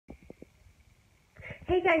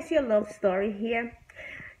Hey guys, your love story here.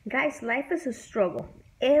 Guys, life is a struggle.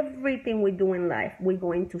 Everything we do in life, we're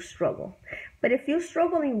going to struggle. But if you're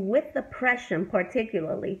struggling with depression,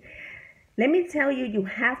 particularly, let me tell you, you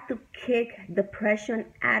have to kick depression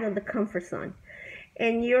out of the comfort zone.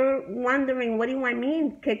 And you're wondering, what do I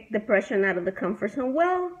mean, kick depression out of the comfort zone?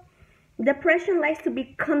 Well, depression likes to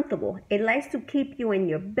be comfortable. It likes to keep you in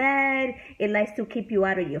your bed. It likes to keep you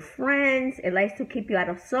out of your friends. It likes to keep you out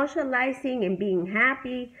of socializing and being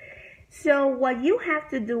happy. So what you have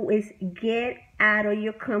to do is get out of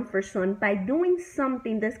your comfort zone by doing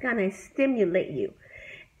something that's gonna stimulate you.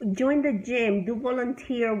 Join the gym, do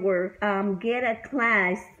volunteer work, get a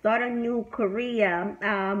class, start a new career,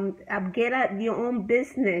 your own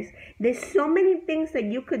business. There's so many things that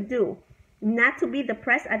you could do. Not to be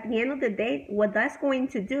depressed. At the end of the day, what that's going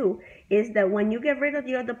to do is that when you get rid of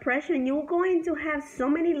your depression, you're going to have so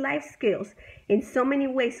many life skills in so many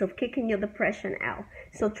ways of kicking your depression out.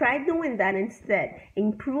 So try doing that instead.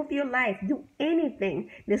 Improve your life. Do anything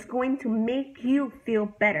that's going to make you feel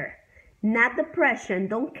better. Not depression.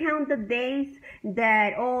 Don't count the days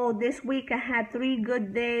that, oh, this week I had 3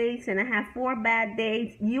 good days and I have 4 bad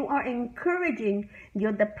days. You are encouraging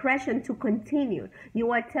your depression to continue.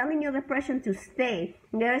 You are telling your depression to stay.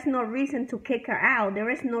 There is no reason to kick her out.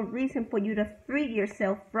 There is no reason for you to free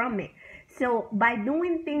yourself from it. So by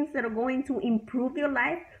doing things that are going to improve your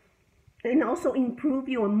life, and also improve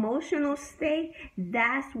your emotional state,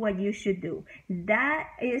 that's what you should do. That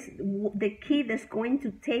is the key that's going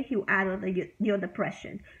to take you out of your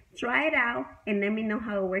depression. Try it out and let me know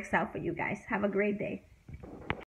how it works out for you guys. Have a great day.